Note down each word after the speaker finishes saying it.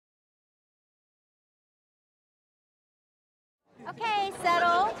Okay,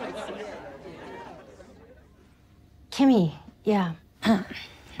 settle. Kimmy, yeah.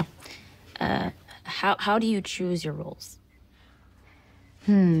 How do you choose your roles?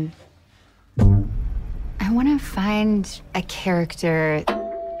 I want to find a character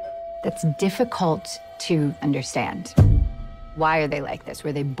that's difficult to understand. Why are they like this?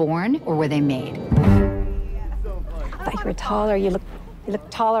 Were they born or were they made? I thought you were taller. You look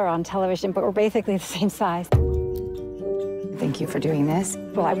taller on television, but we're basically the same size. Thank you for doing this.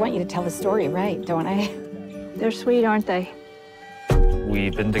 Well, I want you to tell the story right, don't I? They're sweet, aren't they?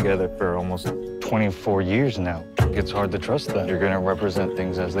 We've been together for almost 24 years now. It's hard to trust that you're going to represent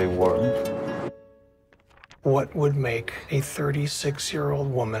things as they were. What would make a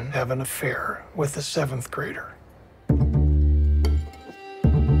 36-year-old woman have an affair with a 7th grader?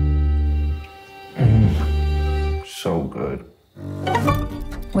 So good.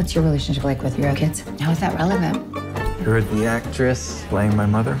 What's your relationship like with your kids? How is that relevant? You're the actress playing my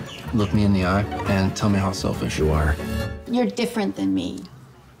mother? Look me in the eye and tell me how selfish you are. You're different than me.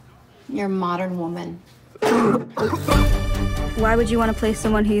 You're a modern woman. Why would you want to play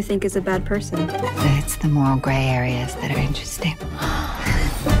someone who you think is a bad person? It's the moral gray areas that are interesting.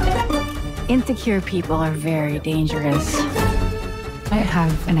 Insecure people are very dangerous. I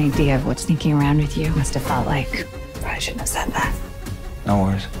have an idea of what's sneaking around with you. Must have felt like I shouldn't have said that. No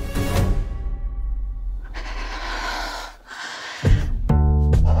worries.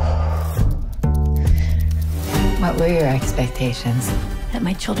 What were your expectations? That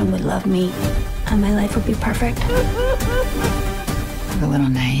my children would love me and my life would be perfect. A little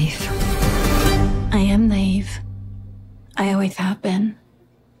naive. I am naive. I always have been.